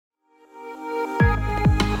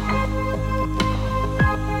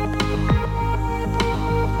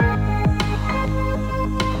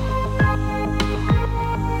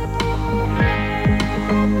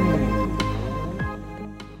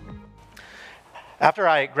After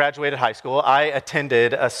I graduated high school, I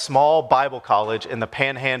attended a small Bible college in the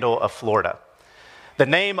panhandle of Florida. The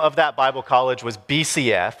name of that Bible college was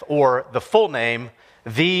BCF, or the full name,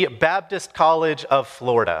 the Baptist College of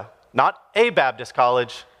Florida. Not a Baptist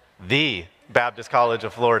college, the Baptist College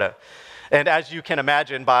of Florida. And as you can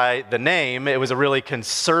imagine by the name, it was a really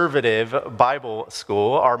conservative Bible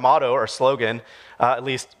school. Our motto, our slogan, at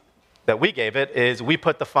least that we gave it, is we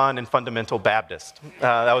put the fun in fundamental Baptist.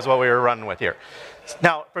 That was what we were running with here.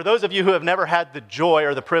 Now, for those of you who have never had the joy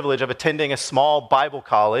or the privilege of attending a small Bible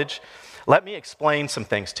college, let me explain some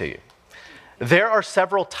things to you. There are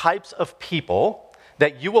several types of people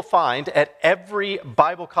that you will find at every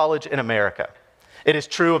Bible college in America. It is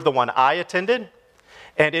true of the one I attended,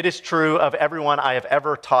 and it is true of everyone I have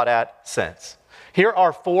ever taught at since. Here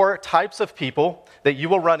are 4 types of people that you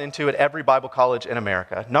will run into at every Bible college in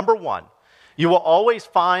America. Number 1, you will always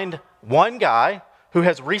find one guy who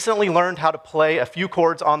has recently learned how to play a few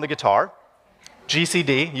chords on the guitar,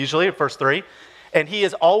 GCD, usually at first 3, and he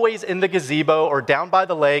is always in the gazebo or down by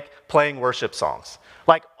the lake playing worship songs,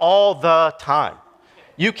 like all the time.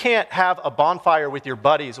 You can't have a bonfire with your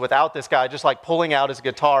buddies without this guy just like pulling out his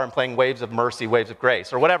guitar and playing Waves of Mercy, Waves of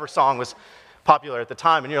Grace, or whatever song was popular at the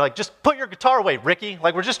time. And you're like, just put your guitar away, Ricky.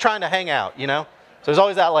 Like, we're just trying to hang out, you know? So there's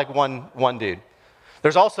always that like one dude.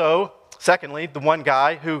 There's also, secondly, the one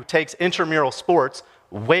guy who takes intramural sports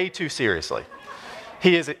way too seriously.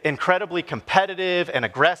 He is incredibly competitive and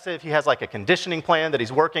aggressive. He has like a conditioning plan that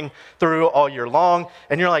he's working through all year long.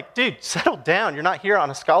 And you're like, dude, settle down. You're not here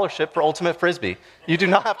on a scholarship for Ultimate Frisbee. You do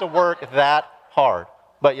not have to work that hard.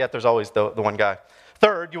 But yet there's always the one guy.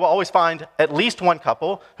 Third, you will always find at least one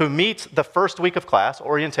couple who meets the first week of class,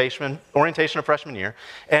 orientation of freshman year,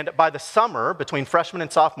 and by the summer, between freshman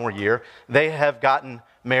and sophomore year, they have gotten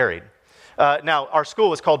married. Now, our school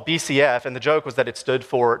was called BCF, and the joke was that it stood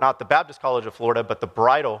for not the Baptist College of Florida, but the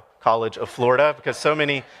Bridal College of Florida, because so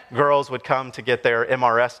many girls would come to get their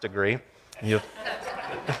MRS degree.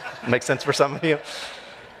 Makes sense for some of you.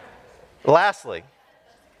 Lastly,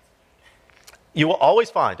 you will always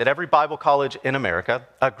find at every Bible college in America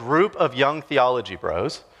a group of young theology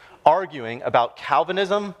bros arguing about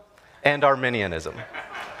Calvinism and Arminianism.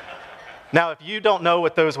 Now, if you don't know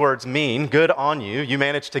what those words mean, good on you. You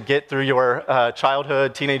managed to get through your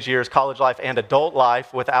childhood, teenage years, college life, and adult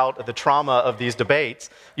life without the trauma of these debates.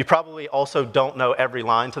 You probably also don't know every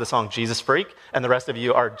line to the song Jesus Freak, and the rest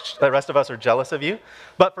of us are jealous of you.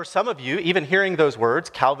 But for some of you, even hearing those words,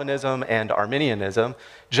 Calvinism and Arminianism,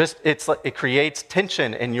 it creates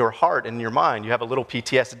tension in your heart and your mind. You have a little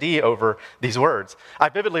PTSD over these words. I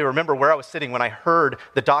vividly remember where I was sitting when I heard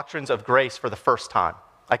the doctrines of grace for the first time.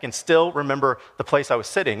 I can still remember the place I was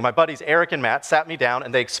sitting. My buddies Eric and Matt sat me down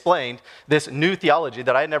and they explained this new theology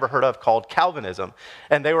that I had never heard of called Calvinism.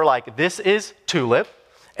 And they were like, this is TULIP,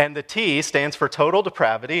 and the T stands for total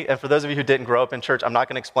depravity. And for those of you who didn't grow up in church, I'm not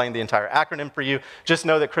going to explain the entire acronym for you. Just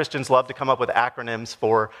know that Christians love to come up with acronyms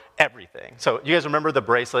for everything. So you guys remember the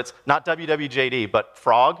bracelets, not WWJD, but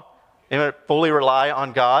FROG, fully rely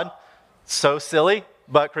on God. So silly.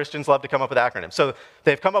 But Christians love to come up with acronyms. So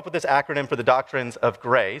they've come up with this acronym for the doctrines of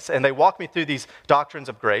grace, and they walk me through these doctrines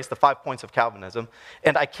of grace, the 5 points of Calvinism,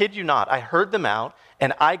 and I kid you not, I heard them out,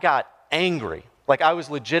 and I got angry. Like, I was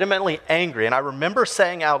legitimately angry, and I remember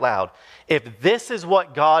saying out loud, if this is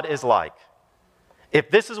what God is like,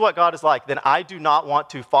 then I do not want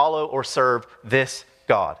to follow or serve this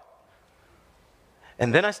God.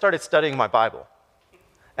 And then I started studying my Bible.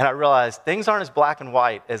 And I realized things aren't as black and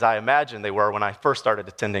white as I imagined they were when I first started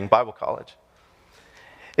attending Bible college.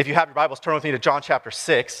 If you have your Bibles, turn with me to John chapter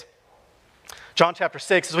 6. John chapter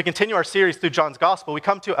 6, as we continue our series through John's gospel, we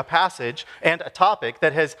come to a passage and a topic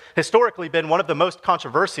that has historically been one of the most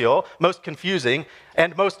controversial, most confusing,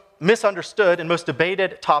 and most misunderstood and most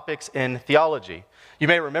debated topics in theology. You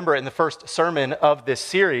may remember in the first sermon of this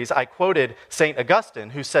series, I quoted St.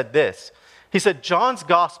 Augustine, who said this. He said, John's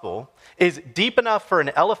gospel is deep enough for an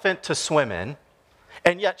elephant to swim in,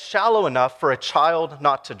 and yet shallow enough for a child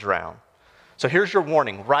not to drown. So here's your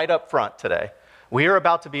warning right up front today. We are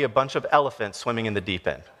about to be a bunch of elephants swimming in the deep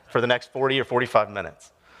end for the next 40 or 45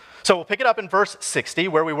 minutes. So we'll pick it up in verse 60,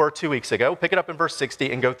 where we were 2 weeks ago. We'll pick it up in verse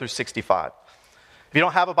 60 and go through 65. If you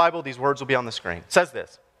don't have a Bible, these words will be on the screen. It says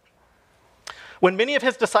this. When many of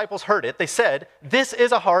his disciples heard it, they said, this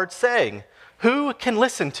is a hard saying. Who can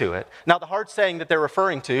listen to it? Now, the hard saying that they're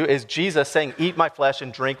referring to is Jesus saying, eat my flesh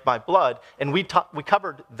and drink my blood. And we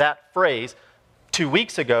covered that phrase 2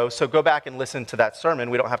 weeks ago, so go back and listen to that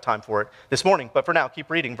sermon. We don't have time for it this morning. But for now,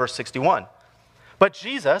 keep reading verse 61. But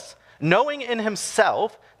Jesus, knowing in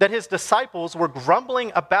himself that his disciples were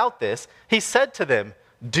grumbling about this, he said to them,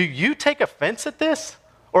 do you take offense at this?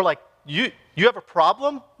 Or like, you have a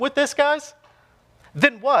problem with this, guys?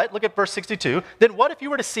 Then what, look at verse 62, then what if you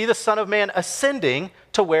were to see the Son of Man ascending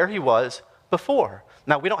to where he was before?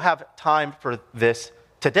 Now, we don't have time for this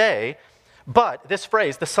today, but this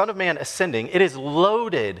phrase, the Son of Man ascending, it is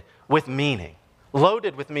loaded with meaning.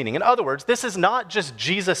 Loaded with meaning. In other words, this is not just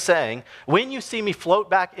Jesus saying, when you see me float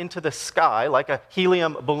back into the sky like a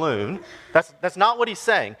helium balloon. That's not what he's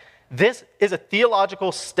saying. This is a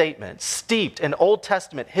theological statement steeped in Old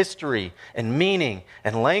Testament history and meaning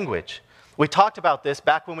and language. We talked about this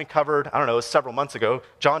back when we covered, I don't know, it was several months ago,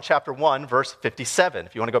 John chapter 1, verse 57,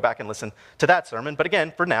 if you want to go back and listen to that sermon. But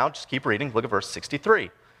again, for now, just keep reading. Look at verse 63.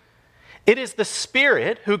 It is the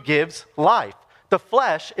Spirit who gives life. The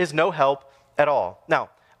flesh is no help at all. Now,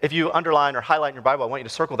 if you underline or highlight in your Bible, I want you to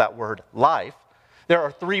circle that word life. There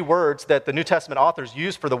are three words that the New Testament authors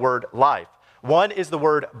use for the word life. One is the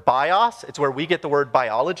word bios. It's where we get the word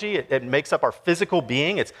biology. It makes up our physical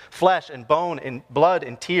being. It's flesh and bone and blood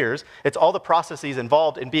and tears. It's all the processes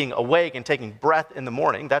involved in being awake and taking breath in the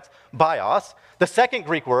morning. That's bios. The second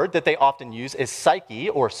Greek word that they often use is psyche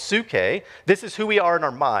or psyche. This is who we are in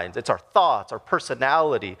our minds. It's our thoughts, our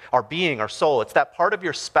personality, our being, our soul. It's that part of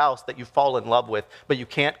your spouse that you fall in love with, but you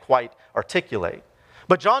can't quite articulate.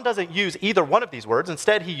 But John doesn't use either one of these words.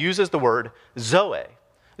 Instead, he uses the word zoe.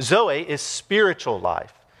 Zoe is spiritual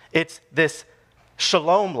life. It's this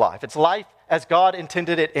shalom life. It's life as God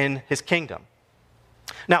intended it in his kingdom.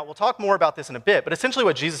 Now, we'll talk more about this in a bit, but essentially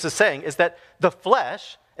what Jesus is saying is that the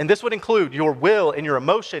flesh, and this would include your will and your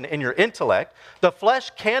emotion and your intellect, the flesh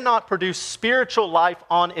cannot produce spiritual life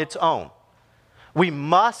on its own. We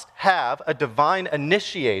must have a divine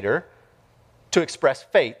initiator to express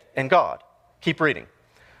faith in God. Keep reading.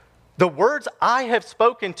 The words I have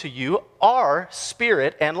spoken to you are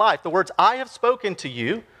spirit and life. The words I have spoken to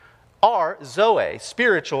you are zoe,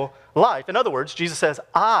 spiritual life. In other words, Jesus says,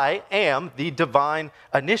 I am the divine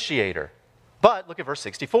initiator. But look at verse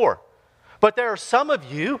 64. But there are some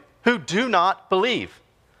of you who do not believe.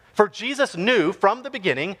 For Jesus knew from the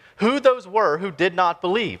beginning who those were who did not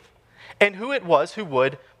believe, and who it was who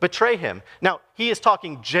would betray him. Now, he is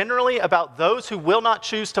talking generally about those who will not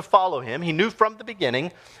choose to follow him. He knew from the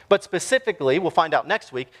beginning, but specifically, we'll find out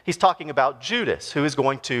next week, he's talking about Judas, who is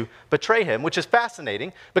going to betray him, which is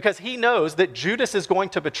fascinating because he knows that Judas is going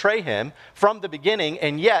to betray him from the beginning,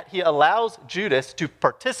 and yet he allows Judas to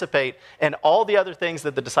participate in all the other things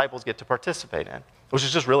that the disciples get to participate in, which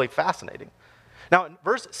is just really fascinating. Now, in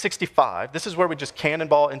verse 65, this is where we just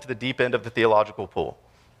cannonball into the deep end of the theological pool.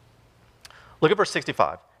 Look at verse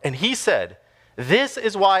 65. And he said, this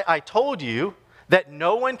is why I told you that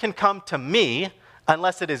no one can come to me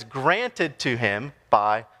unless it is granted to him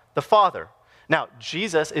by the Father. Now,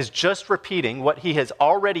 Jesus is just repeating what he has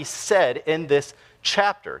already said in this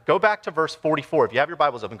chapter. Go back to verse 44. If you have your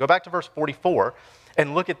Bibles open, go back to verse 44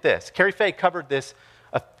 and look at this. Carrie Faye covered this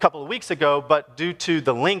a couple of weeks ago, but due to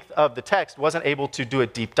the length of the text, wasn't able to do a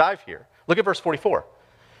deep dive here. Look at verse 44.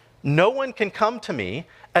 No one can come to me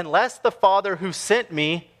unless the Father who sent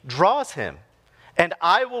me draws him, and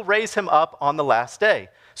I will raise him up on the last day.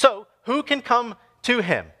 So, who can come to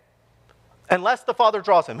him? Unless the Father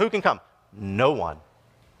draws him, who can come? No one.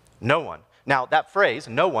 No one. Now, that phrase,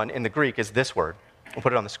 no one, in the Greek is this word. We'll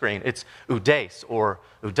put it on the screen. It's oudeis or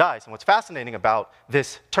oudais. And what's fascinating about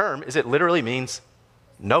this term is it literally means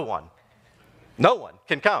no one. No one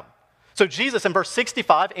can come. So Jesus in verse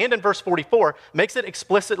 65 and in verse 44 makes it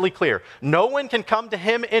explicitly clear. No one can come to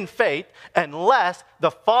him in faith unless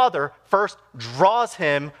the Father first draws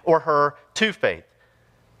him or her to faith.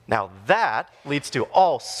 Now that leads to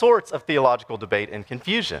all sorts of theological debate and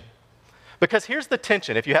confusion. Because here's the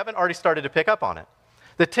tension, if you haven't already started to pick up on it.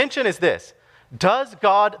 The tension is this: does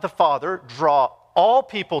God the Father draw all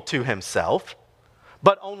people to himself,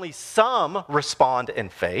 but only some respond in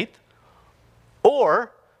faith?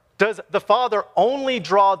 Or does the Father only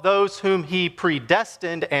draw those whom he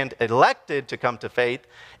predestined and elected to come to faith,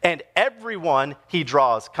 and everyone he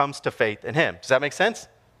draws comes to faith in him? Does that make sense?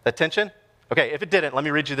 That tension? Okay, if it didn't, let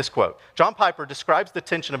me read you this quote. John Piper describes the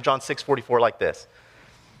tension of John 6:44 like this.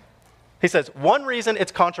 He says, one reason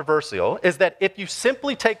it's controversial is that if you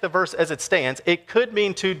simply take the verse as it stands, it could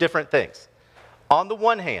mean two different things. On the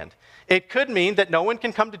one hand, it could mean that no one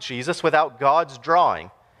can come to Jesus without God's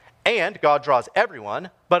drawing, and God draws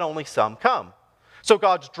everyone, but only some come. So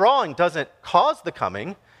God's drawing doesn't cause the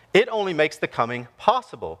coming, it only makes the coming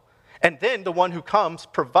possible. And then the one who comes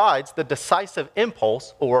provides the decisive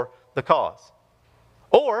impulse or the cause.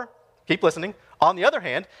 Or, keep listening, On the other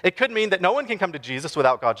hand, it could mean that no one can come to Jesus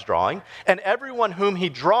without God's drawing, and everyone whom he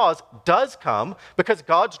draws does come because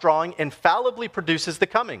God's drawing infallibly produces the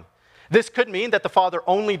coming. This could mean that the Father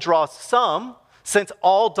only draws some, since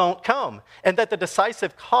all don't come, and that the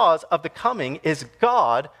decisive cause of the coming is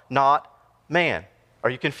God, not man. Are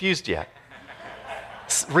you confused yet?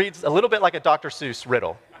 Reads a little bit like a Dr. Seuss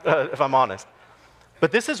riddle, if I'm honest.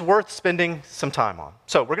 But this is worth spending some time on.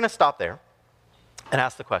 So we're going to stop there and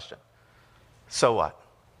ask the question, so what?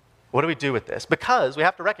 What do we do with this? Because we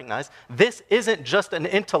have to recognize this isn't just an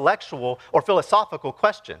intellectual or philosophical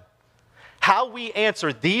question. How we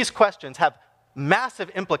answer these questions have massive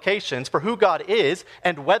implications for who God is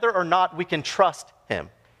and whether or not we can trust him.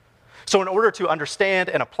 So in order to understand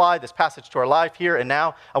and apply this passage to our life here and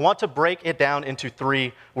now, I want to break it down into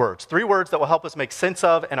 3 words. 3 words that will help us make sense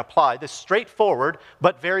of and apply this straightforward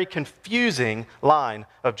but very confusing line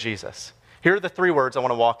of Jesus. Here are the 3 words I want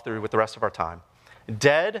to walk through with the rest of our time.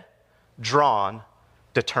 Dead, drawn,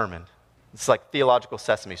 determined. It's like theological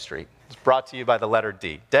Sesame Street. It's brought to you by the letter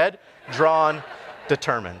D. Dead, drawn,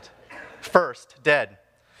 determined. First, dead.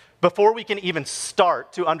 Before we can even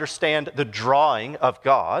start to understand the drawing of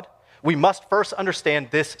God, we must first understand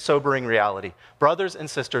this sobering reality. Brothers and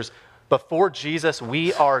sisters, before Jesus,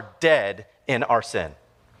 we are dead in our sin.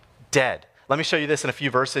 Dead. Let me show you this in a few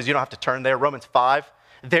verses. You don't have to turn there. Romans 5.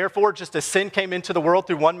 Therefore, just as sin came into the world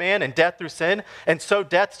through one man and death through sin, and so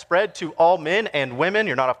death spread to all men and women,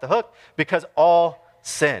 you're not off the hook, because all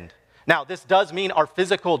sinned. Now, this does mean our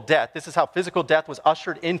physical death. This is how physical death was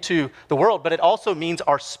ushered into the world, but it also means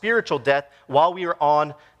our spiritual death while we are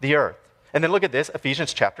on the earth. And then look at this,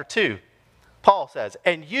 Ephesians chapter 2. Paul says,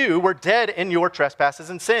 and you were dead in your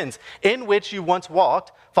trespasses and sins, in which you once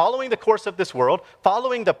walked, following the course of this world,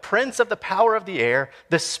 following the prince of the power of the air,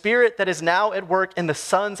 the spirit that is now at work in the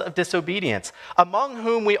sons of disobedience, among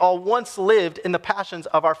whom we all once lived in the passions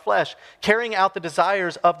of our flesh, carrying out the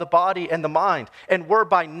desires of the body and the mind, and were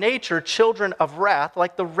by nature children of wrath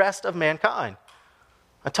like the rest of mankind.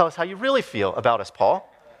 Now tell us how you really feel about us, Paul.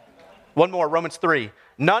 One more, Romans 3.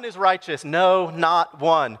 None is righteous, no, not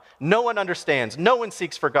one. No one understands, no one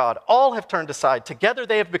seeks for God. All have turned aside. Together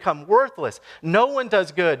they have become worthless. No one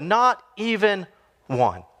does good, not even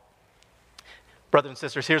one. Brothers and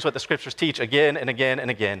sisters, here's what the scriptures teach again and again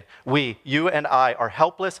and again. We, you and I, are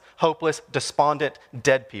helpless, hopeless, despondent,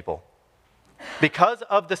 dead people. Because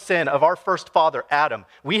of the sin of our first father, Adam,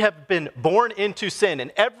 we have been born into sin,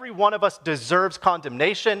 and every one of us deserves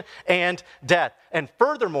condemnation and death. And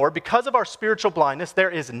furthermore, because of our spiritual blindness,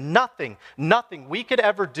 there is nothing we could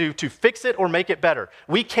ever do to fix it or make it better.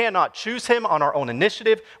 We cannot choose him on our own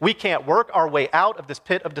initiative. We can't work our way out of this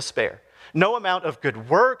pit of despair. No amount of good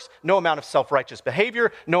works, no amount of self-righteous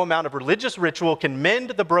behavior, no amount of religious ritual can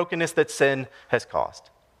mend the brokenness that sin has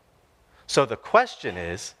caused. So the question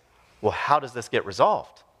is, well, how does this get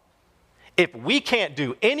resolved? If we can't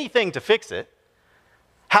do anything to fix it,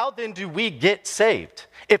 how then do we get saved?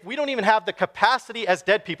 If we don't even have the capacity as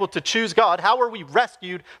dead people to choose God, how are we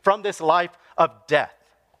rescued from this life of death?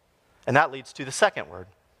 And that leads to the second word,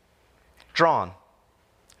 drawn.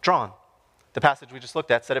 Drawn. The passage we just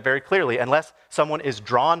looked at said it very clearly. Unless someone is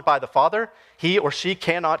drawn by the Father, he or she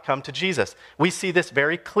cannot come to Jesus. We see this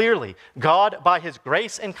very clearly. God, by his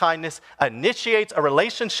grace and kindness, initiates a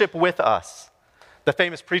relationship with us. The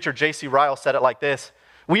famous preacher J.C. Ryle said it like this: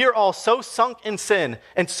 we are all so sunk in sin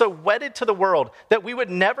and so wedded to the world that we would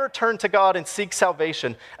never turn to God and seek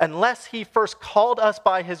salvation unless he first called us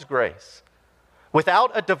by his grace.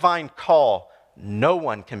 Without a divine call, no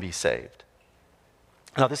one can be saved.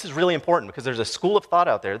 Now, this is really important because there's a school of thought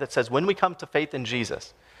out there that says when we come to faith in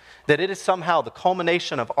Jesus, that it is somehow the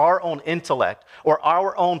culmination of our own intellect or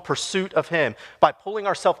our own pursuit of him by pulling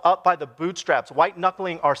ourselves up by the bootstraps,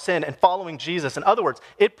 white-knuckling our sin and following Jesus. In other words,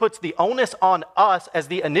 it puts the onus on us as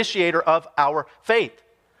the initiator of our faith.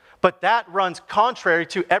 But that runs contrary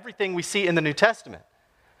to everything we see in the New Testament.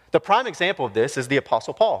 The prime example of this is the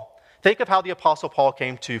Apostle Paul. Think of how the Apostle Paul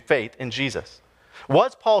came to faith in Jesus.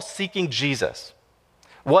 Was Paul seeking Jesus?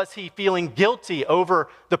 Was he feeling guilty over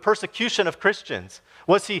the persecution of Christians?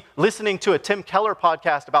 Was he listening to a Tim Keller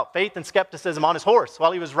podcast about faith and skepticism on his horse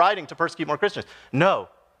while he was riding to persecute more Christians? No,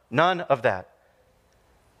 none of that.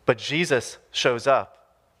 But Jesus shows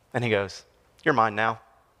up and he goes, "You're mine now.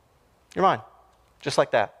 You're mine." Just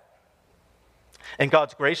like that. In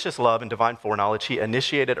God's gracious love and divine foreknowledge, he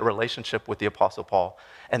initiated a relationship with the Apostle Paul.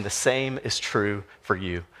 And the same is true for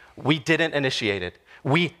you. We didn't initiate it.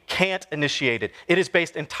 We can't initiate it. It is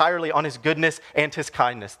based entirely on his goodness and his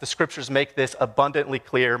kindness. The scriptures make this abundantly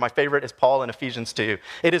clear. My favorite is Paul in Ephesians 2.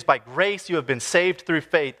 It is by grace you have been saved through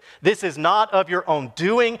faith. This is not of your own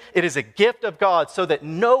doing. It is a gift of God so that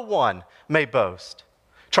no one may boast.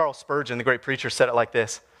 Charles Spurgeon, the great preacher, said it like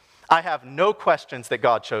this: I have no questions that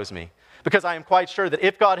God chose me, because I am quite sure that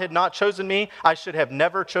if God had not chosen me, I should have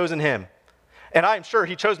never chosen him. And I am sure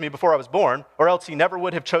he chose me before I was born, or else he never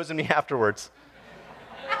would have chosen me afterwards.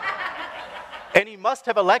 And he must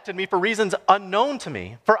have elected me for reasons unknown to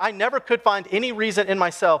me, for I never could find any reason in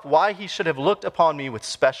myself why he should have looked upon me with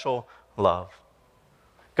special love.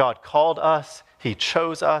 God called us, he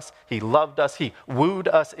chose us, he loved us, he wooed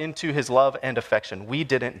us into his love and affection. We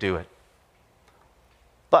didn't do it.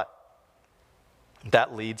 But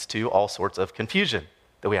that leads to all sorts of confusion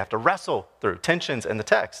that we have to wrestle through, tensions in the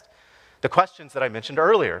text. The questions that I mentioned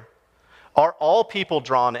earlier: are all people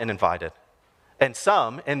drawn and invited? And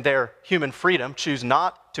some, in their human freedom, choose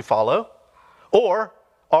not to follow? Or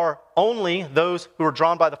are only those who are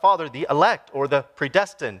drawn by the Father the elect or the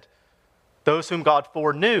predestined, those whom God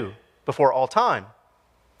foreknew before all time?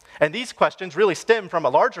 And these questions really stem from a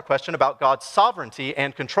larger question about God's sovereignty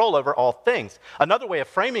and control over all things. Another way of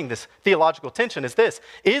framing this theological tension is this: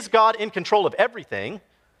 is God in control of everything,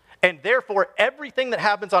 and therefore everything that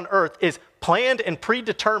happens on earth is planned and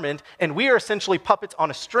predetermined, and we are essentially puppets on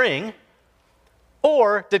a string?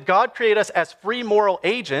 Or did God create us as free moral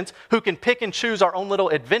agents who can pick and choose our own little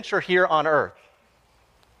adventure here on earth?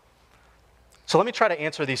 So let me try to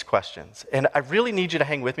answer these questions. And I really need you to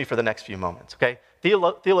hang with me for the next few moments, okay?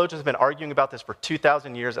 Theologians have been arguing about this for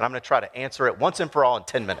 2,000 years, and I'm going to try to answer it once and for all in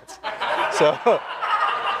 10 minutes. So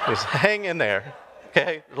just hang in there,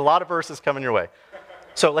 okay? There's a lot of verses coming your way.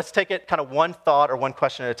 So let's take it kind of one thought or one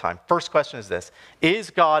question at a time. First question is this: is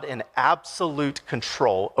God in absolute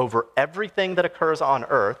control over everything that occurs on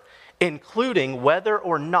earth, including whether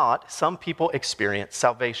or not some people experience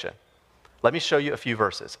salvation? Let me show you a few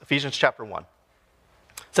verses. Ephesians chapter 1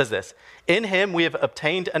 says this: in him we have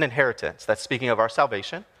obtained an inheritance. That's speaking of our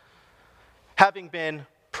salvation. Having been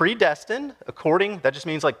predestined, that just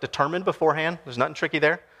means like determined beforehand. There's nothing tricky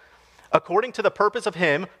there. According to the purpose of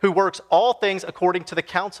him who works all things according to the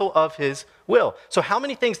counsel of his will. So how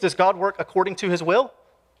many things does God work according to his will?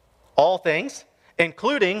 All things,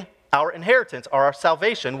 including our inheritance, or our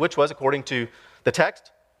salvation, which was, according to the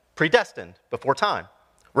text, predestined before time.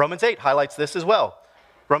 Romans 8 highlights this as well.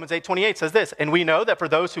 Romans 8:28 says this: and we know that for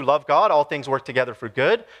those who love God, all things work together for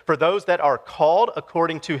good, for those that are called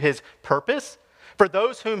according to his purpose. For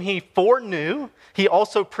those whom he foreknew, he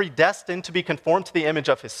also predestined to be conformed to the image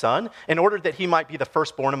of his Son, in order that he might be the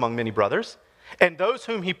firstborn among many brothers. And those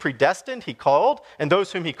whom he predestined, he called. And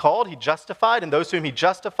those whom he called, he justified. And those whom he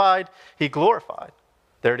justified, he glorified.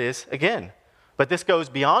 There it is again. But this goes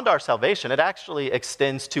beyond our salvation. It actually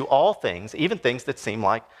extends to all things, even things that seem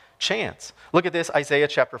like chance. Look at this, Isaiah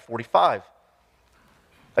chapter 45.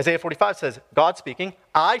 Isaiah 45 says, God speaking,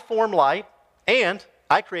 I form light and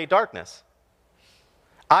I create darkness.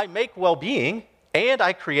 I make well-being, and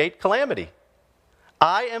I create calamity.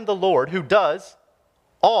 I am the Lord who does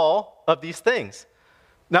all of these things.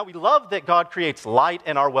 Now, we love that God creates light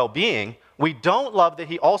and our well-being. We don't love that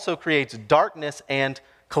he also creates darkness and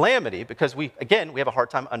calamity, because we have a hard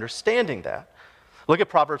time understanding that. Look at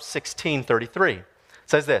Proverbs 16:33. It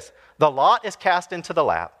says this: the lot is cast into the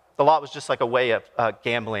lap. The lot was just like a way of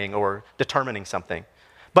gambling or determining something.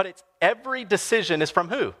 But every decision is from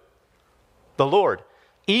who? The Lord.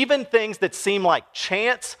 Even things that seem like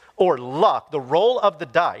chance or luck, the roll of the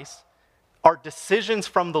dice, are decisions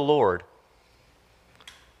from the Lord.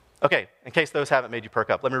 Okay, in case those haven't made you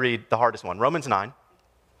perk up, let me read the hardest one. Romans 9.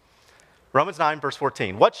 Romans 9, verse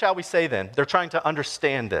 14. What shall we say then? They're trying to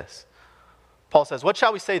understand this. Paul says, what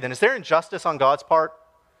shall we say then? Is there injustice on God's part?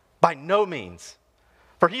 By no means.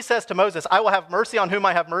 For he says to Moses, I will have mercy on whom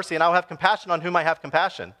I have mercy, and I will have compassion on whom I have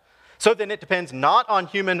compassion. So then it depends not on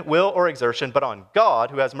human will or exertion, but on God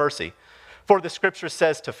who has mercy. For the scripture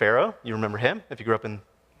says to Pharaoh, you remember him if you grew up in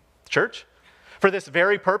church, for this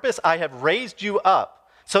very purpose I have raised you up,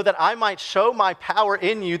 so that I might show my power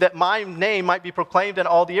in you, that my name might be proclaimed in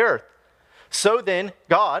all the earth. So then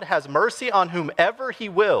God has mercy on whomever he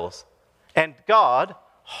wills, and God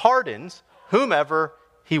hardens whomever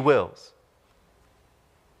he wills.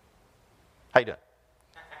 How you doing?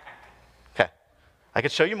 Okay. I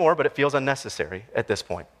could show you more, but it feels unnecessary at this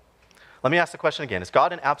point. Let me ask the question again. Is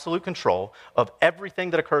God in absolute control of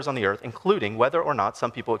everything that occurs on the earth, including whether or not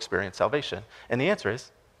some people experience salvation? And the answer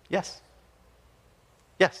is yes.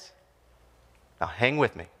 Yes. Now hang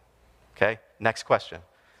with me. Okay? Next question.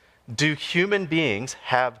 Do human beings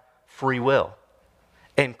have free will?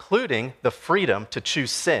 including the freedom to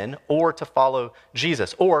choose sin or to follow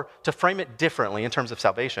Jesus, or to frame it differently in terms of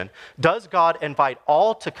salvation. Does God invite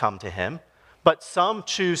all to come to him, but some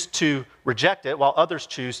choose to reject it while others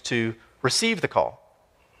choose to receive the call?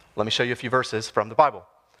 Let me show you a few verses from the Bible.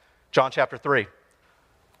 John chapter 3.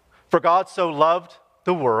 For God so loved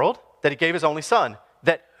the world that he gave his only son,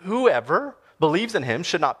 that whoever believes in him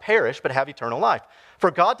should not perish but have eternal life.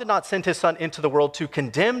 For God did not send his son into the world to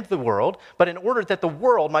condemn the world, but in order that the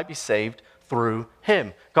world might be saved through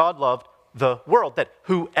him. God loved the world, that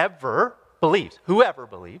whoever believes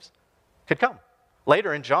could come.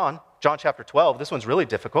 Later in John chapter 12, this one's really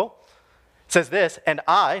difficult. It says this, and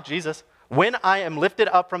I, Jesus, when I am lifted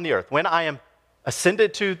up from the earth, when I am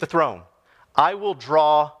ascended to the throne, I will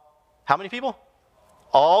draw, how many people?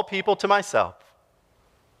 All people to myself.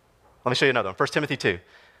 Let me show you another one. 1 Timothy 2.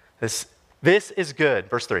 This is good,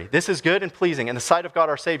 verse 3. This is good and pleasing in the sight of God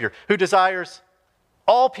our Savior, who desires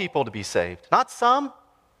all people to be saved. Not some,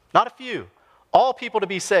 not a few. All people to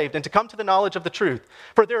be saved and to come to the knowledge of the truth.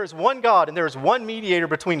 For there is one God and there is one mediator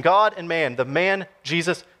between God and man, the man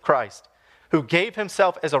Jesus Christ, who gave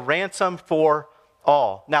himself as a ransom for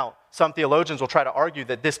all. Now, some theologians will try to argue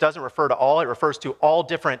that this doesn't refer to all. It refers to all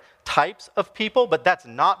different types of people, but that's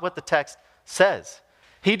not what the text says.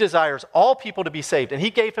 He desires all people to be saved, and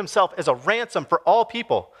he gave himself as a ransom for all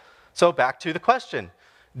people. So back to the question,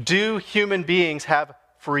 do human beings have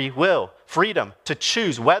free will, freedom to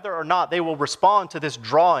choose whether or not they will respond to this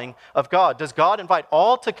drawing of God? Does God invite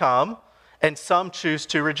all to come, and some choose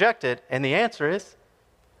to reject it? And the answer is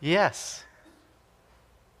yes.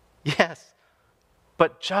 Yes.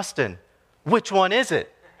 But Justin, which one is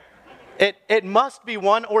it? It must be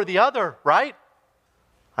one or the other, right?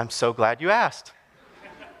 I'm so glad you asked.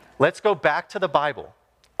 Let's go back to the Bible.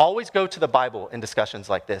 Always go to the Bible in discussions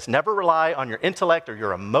like this. Never rely on your intellect or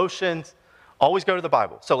your emotions. Always go to the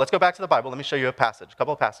Bible. So let's go back to the Bible. Let me show you a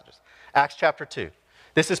couple of passages. Acts chapter 2.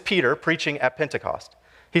 This is Peter preaching at Pentecost.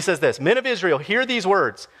 He says this, men of Israel, hear these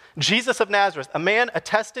words. Jesus of Nazareth, a man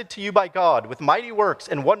attested to you by God with mighty works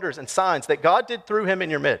and wonders and signs that God did through him in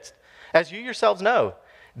your midst. As you yourselves know,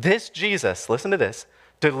 this Jesus, listen to this,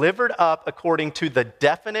 delivered up according to the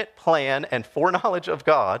definite plan and foreknowledge of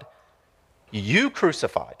God, you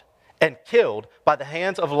crucified and killed by the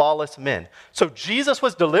hands of lawless men. So Jesus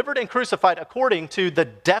was delivered and crucified according to the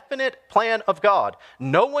definite plan of God.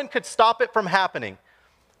 No one could stop it from happening.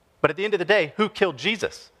 But at the end of the day, who killed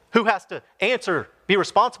Jesus? Who has to be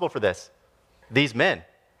responsible for this? These men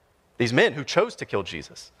who chose to kill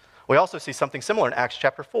Jesus. We also see something similar in Acts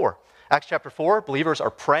chapter 4. Acts chapter 4, believers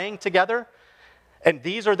are praying together, and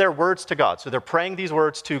these are their words to God. So they're praying these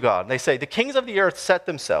words to God. And they say, the kings of the earth set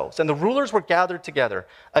themselves, and the rulers were gathered together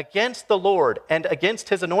against the Lord and against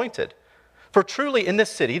his anointed. For truly in this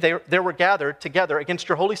city there were gathered together against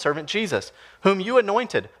your holy servant Jesus, whom you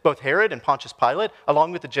anointed, both Herod and Pontius Pilate,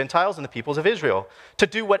 along with the Gentiles and the peoples of Israel, to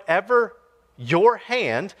do whatever your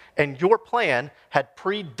hand and your plan had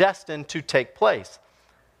predestined to take place.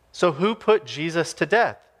 So who put Jesus to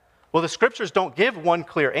death? Well, the scriptures don't give one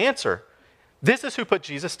clear answer. This is who put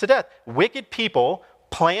Jesus to death. Wicked people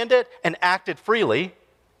planned it and acted freely,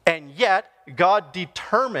 and yet God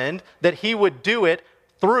determined that he would do it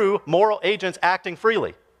through moral agents acting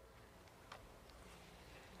freely.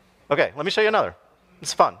 Okay, let me show you another. This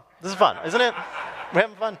is fun, isn't it? We're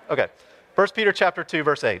having fun? Okay. 1 Peter chapter 2,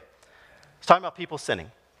 verse 8. It's talking about people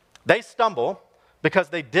sinning. They stumble because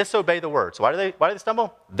they disobey the word. So why do they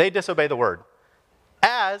stumble? They disobey the word,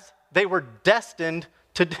 as they were destined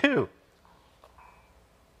to do.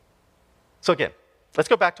 So again, let's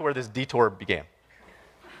go back to where this detour began.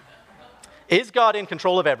 Is God in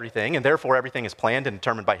control of everything, and therefore everything is planned and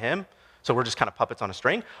determined by him? So we're just kind of puppets on a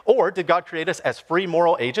string? Or did God create us as free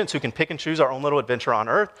moral agents who can pick and choose our own little adventure on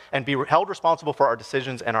earth and be held responsible for our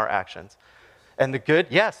decisions and our actions? And the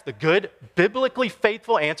good, biblically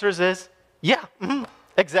faithful answers is, yeah,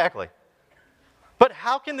 exactly. But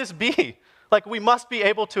how can this be? Like, we must be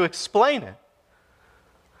able to explain it.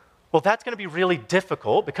 Well, that's going to be really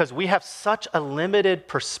difficult because we have such a limited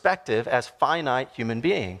perspective as finite human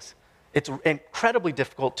beings. It's incredibly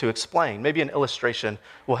difficult to explain. Maybe an illustration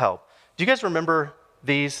will help. Do you guys remember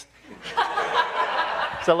these?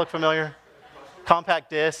 Does that look familiar? Compact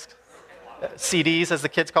disc, CDs as the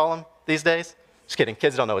kids call them these days. Just kidding,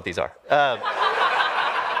 kids don't know what these are.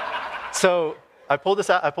 So I pulled this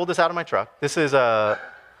out of my truck. This is a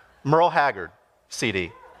Merle Haggard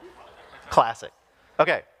CD, classic.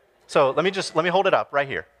 Okay, so let me hold it up right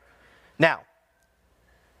here. Now,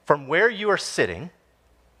 from where you are sitting,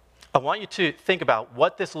 I want you to think about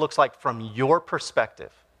what this looks like from your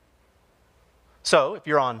perspective. So if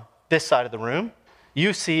you're on this side of the room,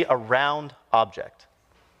 you see a round object.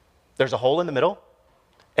 There's a hole in the middle,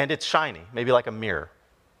 and it's shiny, maybe like a mirror.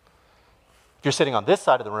 If you're sitting on this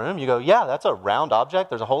side of the room, you go, yeah, that's a round object.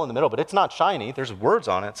 There's a hole in the middle, but it's not shiny. There's words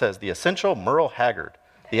on it. It says, the essential Merle Haggard,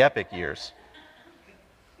 the epic years.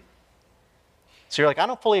 So you're like, I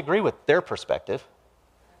don't fully agree with their perspective.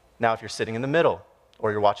 Now, if you're sitting in the middle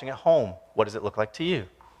or you're watching at home, what does it look like to you?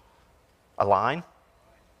 A line?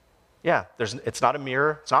 Yeah, it's not a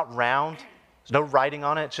mirror. It's not round. There's no writing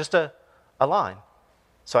on it. It's just a line.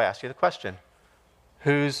 So I ask you the question,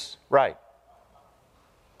 who's right?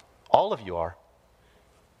 All of you are.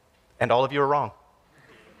 And all of you are wrong.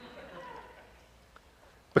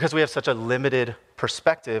 Because we have such a limited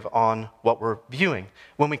perspective on what we're viewing.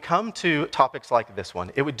 When we come to topics like this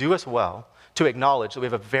one, it would do us well to acknowledge that we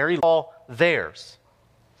have a very all theirs.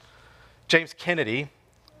 James Kennedy,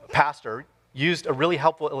 pastor, used a really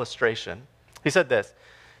helpful illustration. He said this,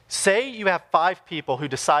 say you have 5 people who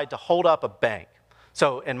decide to hold up a bank.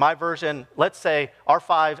 So in my version, let's say our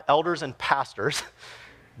 5 elders and pastors,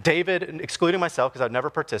 David, excluding myself because I'd never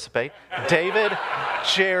participate, David,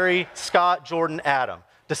 Jerry, Scott, Jordan, Adam,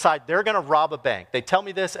 decide they're going to rob a bank. They tell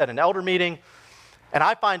me this at an elder meeting, and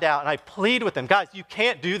I find out, and I plead with them, guys, you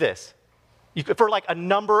can't do this. For like a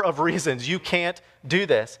number of reasons, you can't do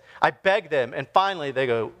this. I beg them, and finally they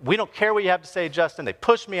go, we don't care what you have to say, Justin. They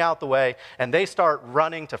push me out the way, and they start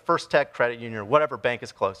running to First Tech Credit Union or whatever bank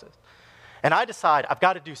is closest. And I decide I've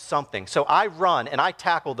got to do something. So I run, and I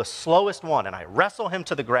tackle the slowest one, and I wrestle him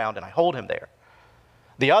to the ground, and I hold him there.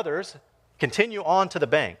 The others continue on to the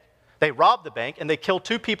bank. They rob the bank, and they kill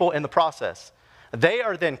 2 people in the process. They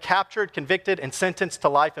are then captured, convicted, and sentenced to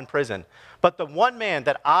life in prison. But the one man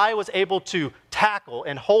that I was able to tackle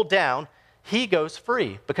and hold down, he goes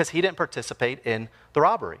free because he didn't participate in the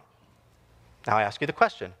robbery. Now I ask you the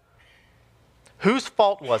question, whose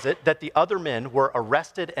fault was it that the other men were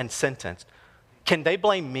arrested and sentenced? Can they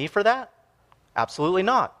blame me for that? Absolutely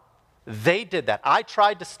not. They did that. I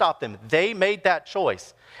tried to stop them. They made that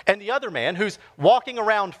choice. And the other man who's walking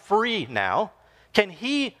around free now, can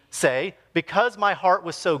he say, because my heart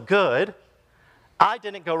was so good, I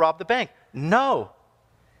didn't go rob the bank? No.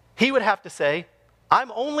 He would have to say,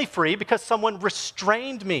 I'm only free because someone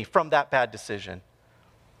restrained me from that bad decision.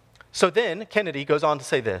 So then Kennedy goes on to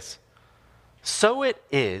say this, so it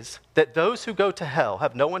is that those who go to hell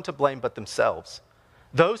have no one to blame but themselves.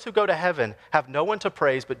 Those who go to heaven have no one to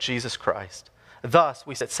praise but Jesus Christ. Thus,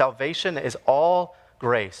 we said salvation is all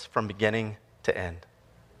grace from beginning to end.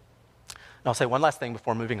 And I'll say one last thing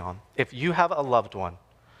before moving on. If you have a loved one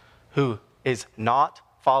who is not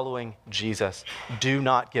following Jesus, do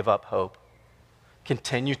not give up hope.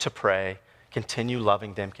 Continue to pray, continue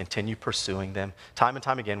loving them, continue pursuing them. Time and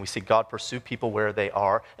time again, we see God pursue people where they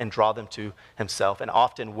are and draw them to himself. And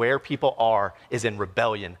often where people are is in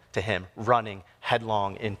rebellion to him, running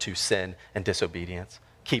headlong into sin and disobedience.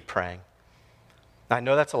 Keep praying. Now, I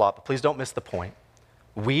know that's a lot, but please don't miss the point.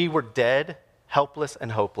 We were dead, helpless,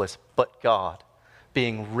 and hopeless, but God,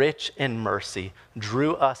 being rich in mercy,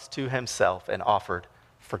 drew us to himself and offered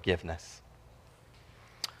forgiveness.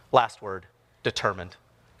 Last word, determined.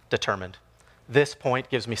 Determined. This point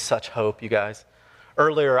gives me such hope, you guys.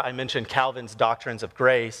 Earlier, I mentioned Calvin's doctrines of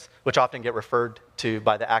grace, which often get referred to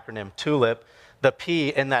by the acronym TULIP. The P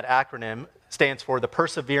in that acronym stands for the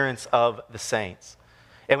perseverance of the saints.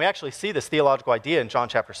 And we actually see this theological idea in John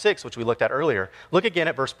chapter 6, which we looked at earlier. Look again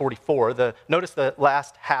at verse 44. Notice the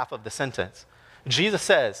last half of the sentence. Jesus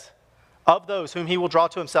says, of those whom he will draw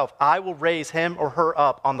to himself, I will raise him or her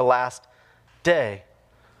up on the last day.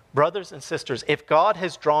 Brothers and sisters, if God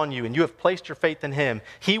has drawn you and you have placed your faith in him,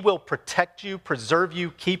 he will protect you, preserve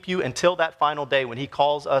you, keep you until that final day when he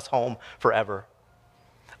calls us home forever.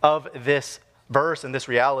 Of this verse and this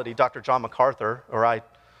reality, Dr. John MacArthur, or I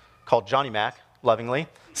call Johnny Mac lovingly,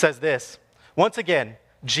 says this, once again,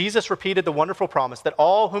 Jesus repeated the wonderful promise that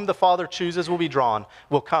all whom the Father chooses will be drawn,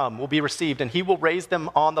 will come, will be received, and he will raise them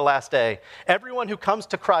on the last day. Everyone who comes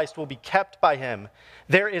to Christ will be kept by him.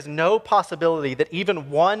 There is no possibility that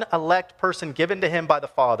even one elect person given to him by the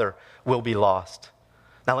Father will be lost.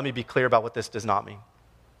 Now let me be clear about what this does not mean.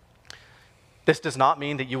 This does not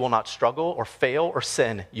mean that you will not struggle or fail or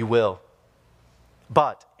sin. You will.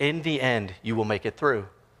 But in the end, you will make it through.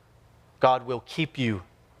 God will keep you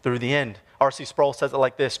through the end. R.C. Sproul says it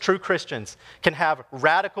like this, true Christians can have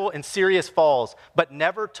radical and serious falls, but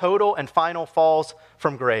never total and final falls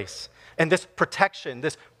from grace. And this protection,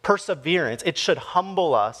 this perseverance, it should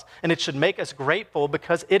humble us and it should make us grateful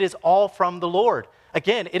because it is all from the Lord.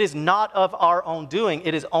 Again, it is not of our own doing.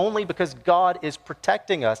 It is only because God is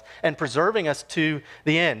protecting us and preserving us to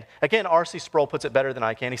the end. Again, R.C. Sproul puts it better than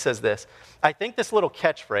I can. He says this: I think this little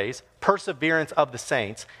catchphrase, perseverance of the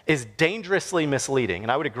saints, is dangerously misleading,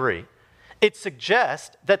 and I would agree. It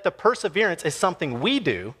suggests that the perseverance is something we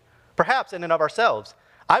do, perhaps in and of ourselves.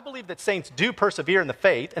 I believe that saints do persevere in the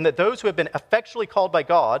faith, and that those who have been effectually called by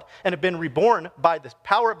God and have been reborn by the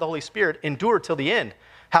power of the Holy Spirit endure till the end.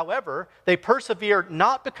 However, they persevere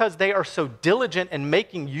not because they are so diligent in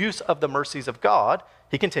making use of the mercies of God.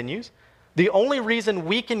 He continues, the only reason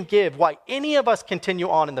we can give why any of us continue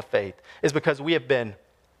on in the faith is because we have been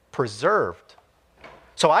preserved.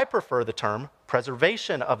 So I prefer the term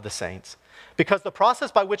preservation of the saints, because the process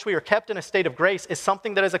by which we are kept in a state of grace is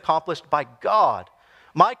something that is accomplished by God.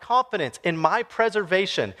 My confidence in my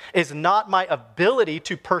preservation is not my ability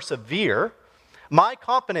to persevere. My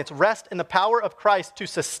confidence rests in the power of Christ to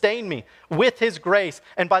sustain me with his grace,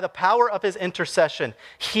 and by the power of his intercession,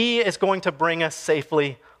 he is going to bring us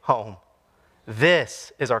safely home.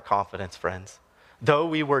 This is our confidence, friends. Though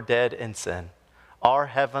we were dead in sin, our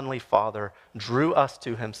heavenly Father drew us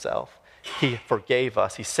to himself. He forgave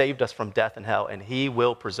us, he saved us from death and hell, and he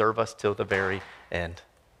will preserve us till the very end.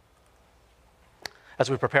 As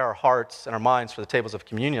we prepare our hearts and our minds for the tables of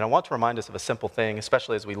communion, I want to remind us of a simple thing,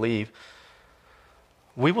 especially as we leave.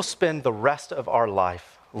 We will spend the rest of our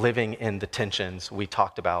life living in the tensions we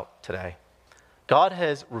talked about today. God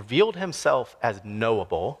has revealed himself as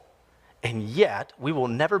knowable, and yet we will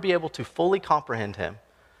never be able to fully comprehend him.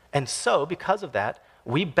 And so, because of that,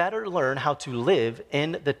 we better learn how to live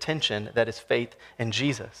in the tension that is faith in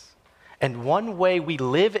Jesus. And one way we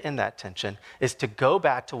live in that tension is to go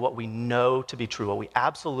back to what we know to be true, what we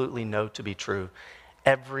absolutely know to be true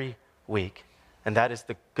every week. And that is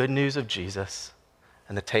the good news of Jesus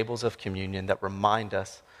and the tables of communion that remind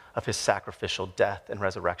us of his sacrificial death and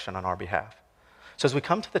resurrection on our behalf. So as we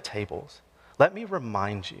come to the tables, let me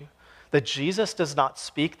remind you that Jesus does not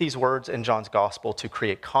speak these words in John's gospel to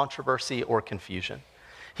create controversy or confusion.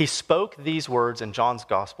 He spoke these words in John's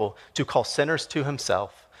gospel to call sinners to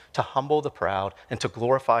himself, to humble the proud, and to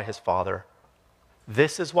glorify his Father.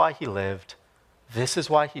 This is why he lived. This is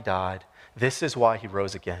why he died. This is why he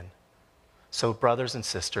rose again. So brothers and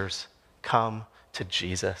sisters, come to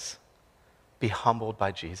Jesus. Be humbled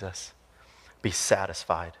by Jesus. Be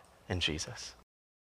satisfied in Jesus.